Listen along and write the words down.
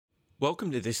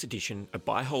Welcome to this edition of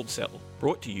Buy, Hold, Sell,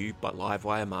 brought to you by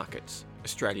Livewire Markets,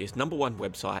 Australia's #1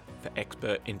 website for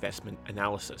expert investment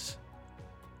analysis.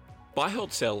 Buy,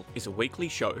 Hold, Sell is a weekly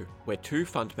show where two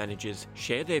fund managers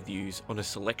share their views on a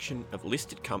selection of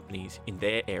listed companies in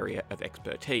their area of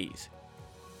expertise.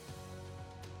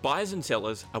 Buyers and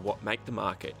sellers are what make the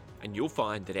market, and you'll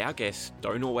find that our guests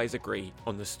don't always agree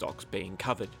on the stocks being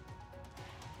covered.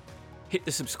 Hit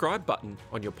the subscribe button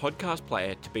on your podcast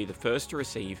player to be the first to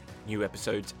receive new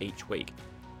episodes each week.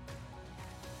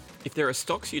 If there are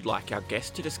stocks you'd like our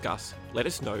guests to discuss, let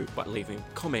us know by leaving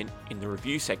a comment in the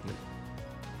review segment.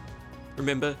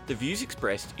 Remember, the views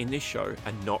expressed in this show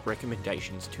are not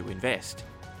recommendations to invest.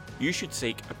 You should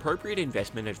seek appropriate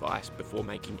investment advice before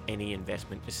making any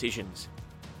investment decisions.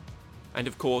 And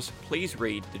of course, please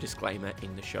read the disclaimer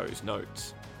in the show's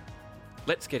notes.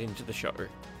 Let's get into the show.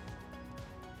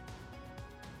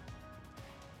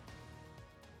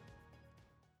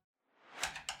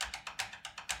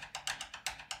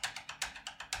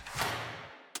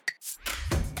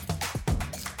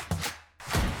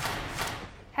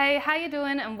 Hey, how you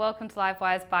doing? And welcome to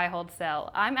Livewire's Buy, Hold,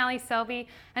 Sell. I'm Ali Selby,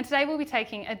 and today we'll be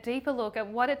taking a deeper look at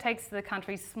what it takes for the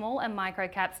country's small and micro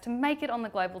caps to make it on the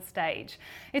global stage.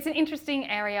 It's an interesting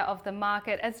area of the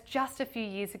market, as just a few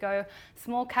years ago,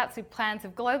 small caps with plans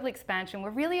of global expansion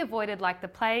were really avoided like the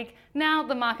plague. Now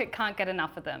the market can't get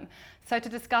enough of them. So to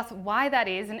discuss why that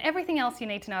is and everything else you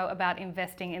need to know about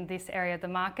investing in this area of the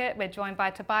market, we're joined by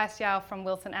Tobias Yao from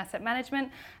Wilson Asset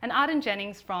Management and Arden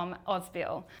Jennings from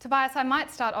Ausbil. Tobias, I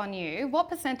might start on you. What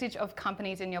percentage of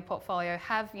companies in your portfolio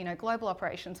have, global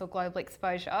operations or global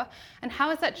exposure, and how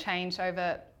has that changed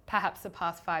over perhaps the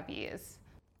past 5 years?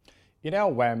 In our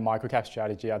WAM microcap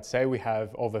strategy, I'd say we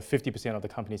have over 50% of the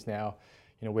companies now,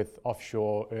 with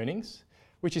offshore earnings,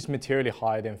 which is materially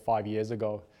higher than 5 years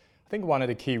ago. I think one of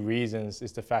the key reasons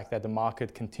is the fact that the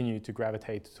market continued to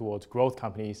gravitate towards growth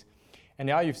companies, and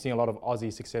now you've seen a lot of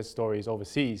Aussie success stories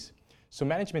overseas. So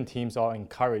management teams are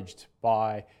encouraged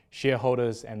by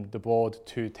shareholders and the board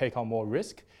to take on more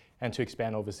risk and to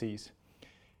expand overseas.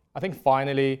 I think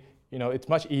finally, it's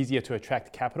much easier to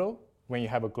attract capital when you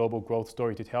have a global growth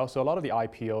story to tell. So a lot of the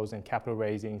IPOs and capital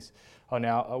raisings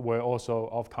were also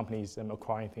of companies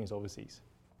acquiring things overseas.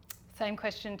 Same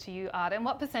question to you, Arden.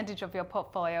 What percentage of your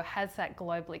portfolio has that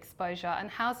global exposure,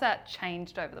 and how's that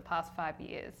changed over the past 5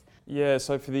 years? Yeah,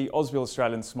 so for the Ausbil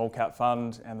Australian Small Cap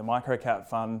Fund and the Micro Cap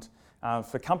Fund,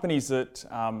 for companies that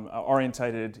are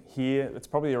orientated here, it's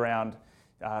probably around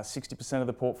 60% of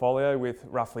the portfolio, with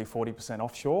roughly 40%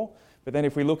 offshore. But then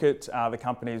if we look at the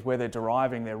companies where they're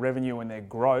deriving their revenue and their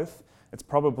growth, it's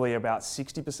probably about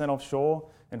 60% offshore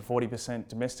and 40%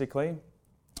 domestically.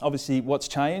 Obviously, what's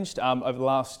changed over the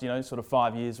last sort of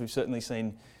 5 years, we've certainly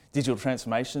seen digital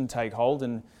transformation take hold,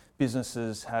 and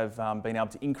businesses have been able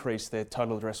to increase their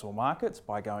total addressable markets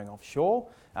by going offshore.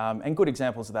 And good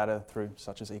examples of that are through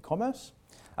such as e-commerce.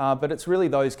 But it's really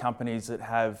those companies that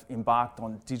have embarked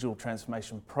on digital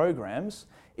transformation programs,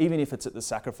 even if it's at the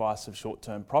sacrifice of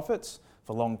short-term profits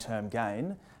for long-term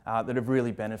gain, that have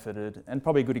really benefited. And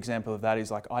probably a good example of that is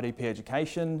like IDP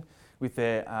Education with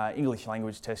their English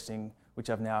language testing, which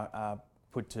have now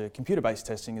put to computer-based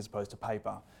testing as opposed to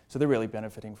paper. So they're really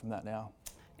benefiting from that now.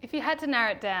 If you had to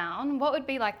narrow it down, what would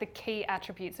be like the key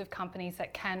attributes of companies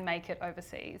that can make it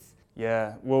overseas?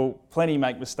 Yeah, well, plenty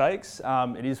make mistakes.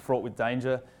 It is fraught with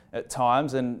danger at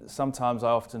times, and sometimes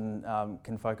I often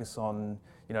can focus on,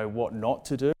 what not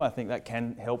to do. I think that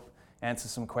can help answer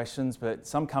some questions, but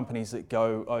some companies that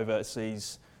go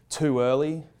overseas too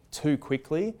early, too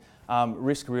quickly,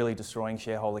 risk really destroying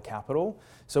shareholder capital.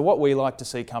 So what we like to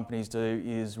see companies do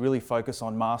is really focus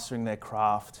on mastering their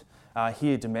craft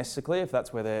here domestically, if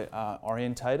that's where they're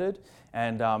orientated.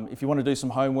 And if you want to do some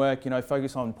homework,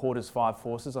 focus on Porter's 5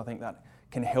 forces. I think that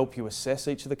can help you assess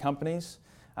each of the companies.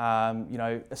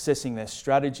 Assessing their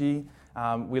strategy.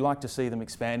 We like to see them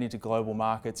expand into global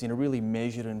markets in a really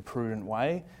measured and prudent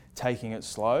way, taking it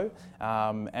slow,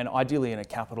 and ideally in a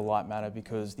capital light manner,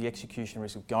 because the execution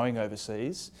risk of going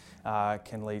overseas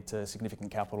can lead to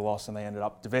significant capital loss, and they ended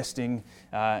up divesting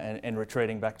and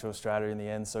retreating back to Australia in the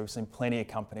end. So we've seen plenty of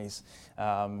companies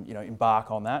embark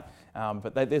on that,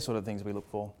 but they're sort of things we look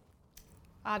for.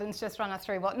 Arden's just run us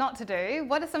through what not to do.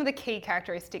 What are some of the key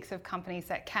characteristics of companies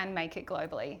that can make it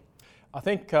globally? I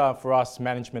think for us,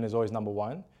 management is always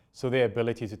 #1. So their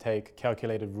ability to take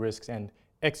calculated risks and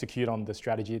execute on the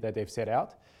strategy that they've set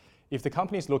out. If the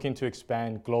company is looking to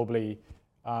expand globally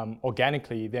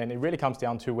organically, then it really comes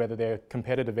down to whether their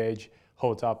competitive edge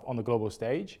holds up on the global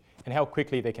stage and how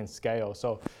quickly they can scale.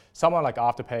 So someone like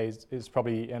Afterpay is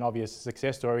probably an obvious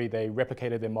success story. They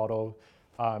replicated their model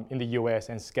in the US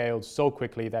and scaled so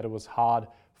quickly that it was hard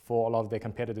for a lot of their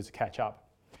competitors to catch up.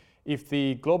 If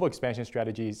the global expansion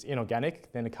strategy is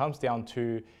inorganic, then it comes down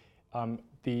to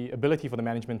the ability for the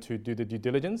management to do the due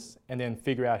diligence and then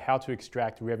figure out how to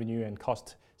extract revenue and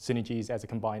cost synergies as a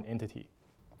combined entity.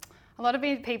 A lot of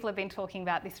people have been talking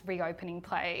about this reopening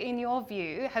play. In your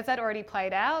view, has that already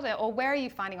played out, or where are you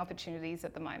finding opportunities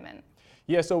at the moment?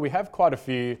 Yeah, so we have quite a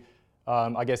few,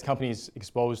 companies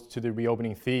exposed to the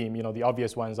reopening theme. You know, the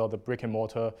obvious ones are the brick and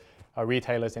mortar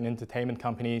retailers and entertainment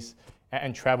companies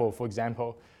and travel, for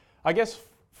example. I guess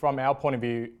from our point of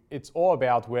view, it's all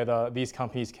about whether these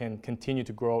companies can continue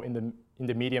to grow in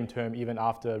the medium term, even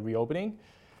after reopening.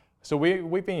 So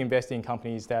we've been investing in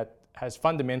companies that has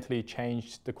fundamentally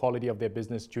changed the quality of their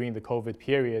business during the COVID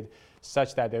period,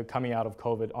 such that they're coming out of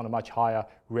COVID on a much higher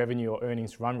revenue or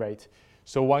earnings run rate.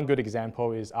 So one good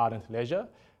example is Ardent Leisure.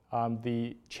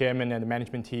 The chairman and the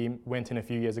management team went in a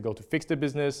few years ago to fix the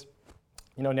business.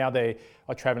 You know, now they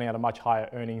are traveling at a much higher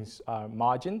earnings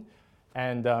margin.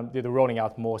 And they're rolling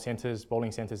out more centres,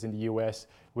 bowling centres in the US,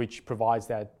 which provides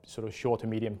that sort of short to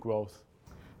medium growth.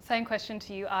 Same question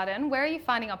to you, Arden. Where are you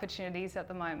finding opportunities at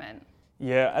the moment?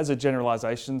 Yeah, as a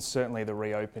generalisation, certainly the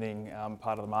reopening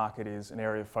part of the market is an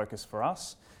area of focus for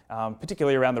us,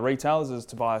 particularly around the retailers, as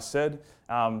Tobias said,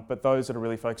 but those that are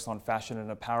really focused on fashion and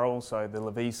apparel, so the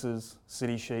Levises,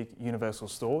 City Chic, Universal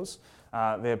stores,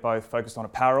 they're both focused on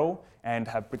apparel and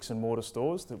have bricks and mortar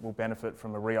stores that will benefit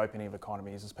from a reopening of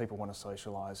economies as people want to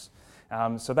socialise.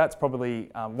 So that's probably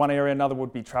one area. Another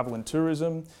would be travel and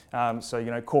tourism. So,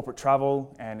 you know, Corporate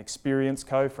Travel and Experience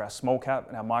Co for our small cap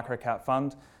and our micro cap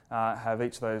fund have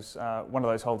each of those, one of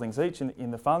those holdings each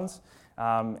in the funds.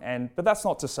 But that's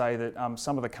not to say that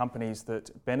some of the companies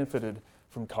that benefited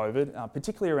from COVID,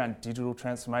 particularly around digital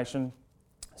transformation,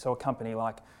 so a company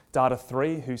like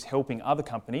Data3, who's helping other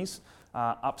companies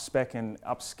upspec and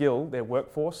upskill their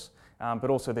workforce, but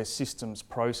also their systems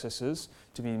processes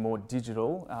to be more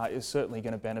digital, is certainly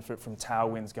going to benefit from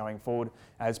tailwinds going forward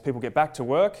as people get back to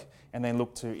work and then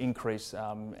look to increase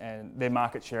and their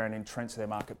market share and entrench their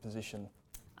market position.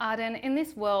 Arden, in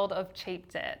this world of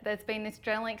cheap debt, there's been this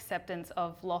general acceptance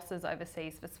of losses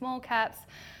overseas for small caps.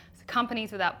 So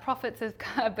companies without profits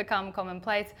have become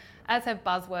commonplace, as have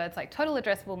buzzwords like total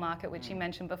addressable market, which you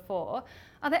mentioned before.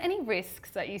 Are there any risks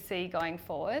that you see going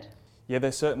forward? Yeah,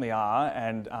 there certainly are,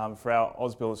 and for our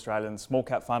Ausbil Australian small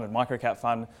cap fund and micro cap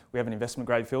fund, we have an investment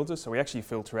grade filter, so we actually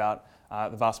filter out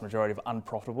the vast majority of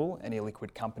unprofitable and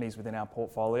illiquid companies within our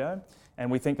portfolio,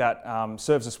 and we think that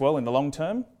serves us well in the long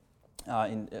term.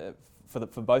 For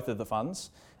both of the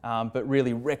funds, but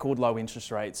really record low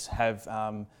interest rates have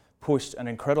pushed an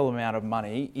incredible amount of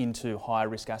money into high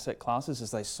risk asset classes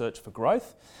as they search for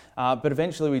growth. But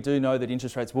eventually we do know that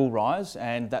interest rates will rise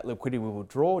and that liquidity will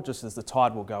withdraw just as the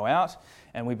tide will go out.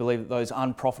 And we believe that those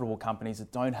unprofitable companies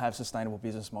that don't have sustainable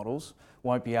business models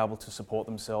won't be able to support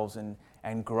themselves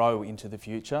and grow into the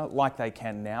future like they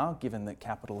can now, given that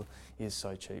capital is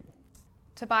so cheap.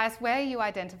 Tobias, where are you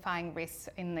identifying risks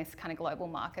in this kind of global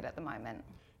market at the moment?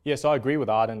 Yes, I agree with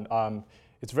Arden.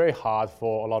 It's very hard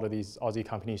for a lot of these Aussie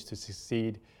companies to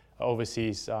succeed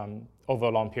overseas over a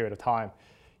long period of time.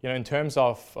 You know, in terms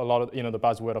of a lot of, the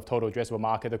buzzword of total addressable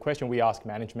market, the question we ask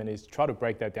management is try to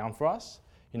break that down for us,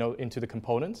 into the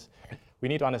components. We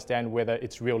need to understand whether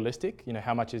it's realistic,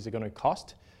 how much is it going to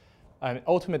cost, and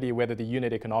ultimately whether the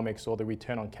unit economics or the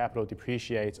return on capital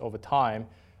depreciates over time,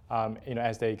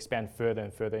 as they expand further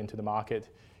and further into the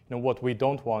market. What we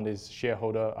don't want is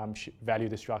shareholder value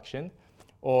destruction,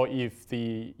 or if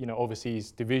the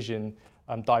overseas division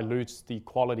dilutes the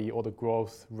quality or the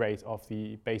growth rate of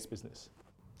the base business.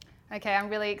 Okay, I'm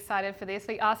really excited for this.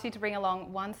 We asked you to bring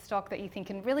along one stock that you think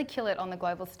can really kill it on the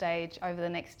global stage over the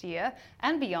next year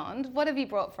and beyond. What have you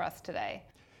brought for us today?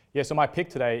 Yeah, so my pick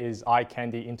today is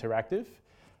iCandy Interactive.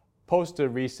 Post the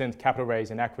recent capital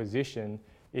raise and acquisition,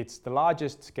 it's the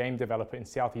largest game developer in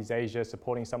Southeast Asia,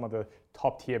 supporting some of the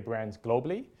top tier brands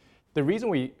globally. The reason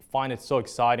we find it so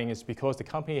exciting is because the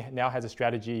company now has a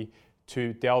strategy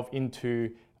to delve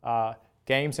into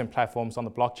games and platforms on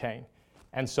the blockchain.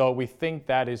 And so we think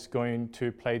that is going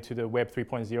to play to the Web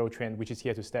 3.0 trend, which is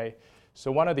here to stay.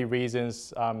 So one of the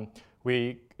reasons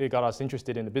it got us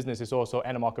interested in the business is also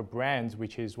Animoca Brands,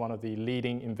 which is one of the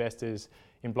leading investors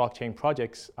in blockchain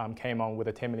projects, came on with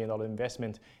a $10 million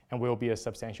investment and will be a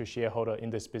substantial shareholder in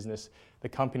this business. The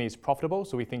company is profitable,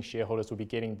 so we think shareholders will be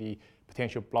getting the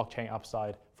potential blockchain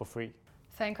upside for free.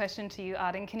 Same question to you,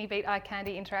 Arden. Can you beat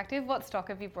iCandy Interactive? What stock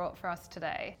have you brought for us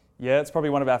today? Yeah, it's probably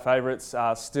one of our favourites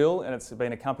still, and it's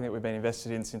been a company that we've been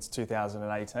invested in since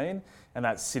 2018, and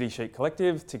that's City Chic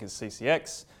Collective, ticker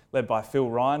CCX. led by Phil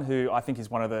Ryan, who I think is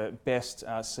one of the best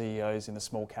CEOs in the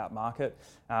small cap market.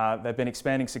 They've been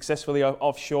expanding successfully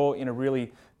offshore in a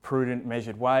really prudent,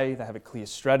 measured way. They have a clear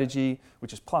strategy,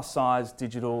 which is plus size,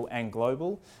 digital and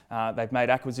global. They've made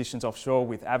acquisitions offshore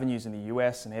with Avenues in the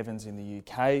US and Evans in the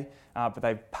UK, but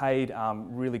they've paid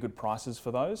really good prices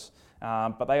for those.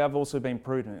 But they have also been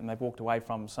prudent, and they've walked away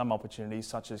from some opportunities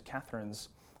such as Catherine's,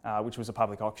 which was a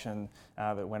public auction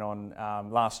that went on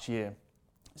last year.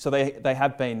 So they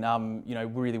have been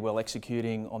really well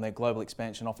executing on their global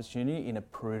expansion opportunity in a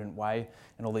prudent way,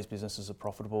 and all these businesses are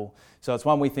profitable. So it's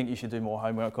one we think you should do more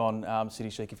homework on, City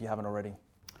Chic, if you haven't already.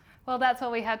 Well, that's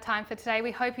all we have time for today.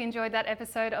 We hope you enjoyed that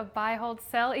episode of Buy, Hold,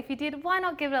 Sell. If you did, why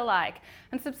not give it a like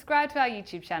and subscribe to our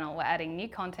YouTube channel. We're adding new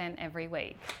content every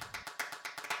week.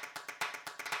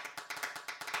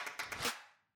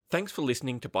 Thanks for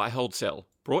listening to Buy, Hold, Sell,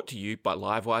 brought to you by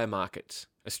Livewire Markets,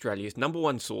 Australia's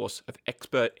 #1 source of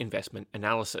expert investment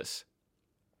analysis.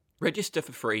 Register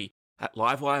for free at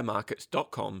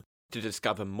livewiremarkets.com to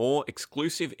discover more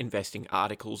exclusive investing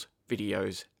articles,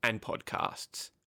 videos, and podcasts.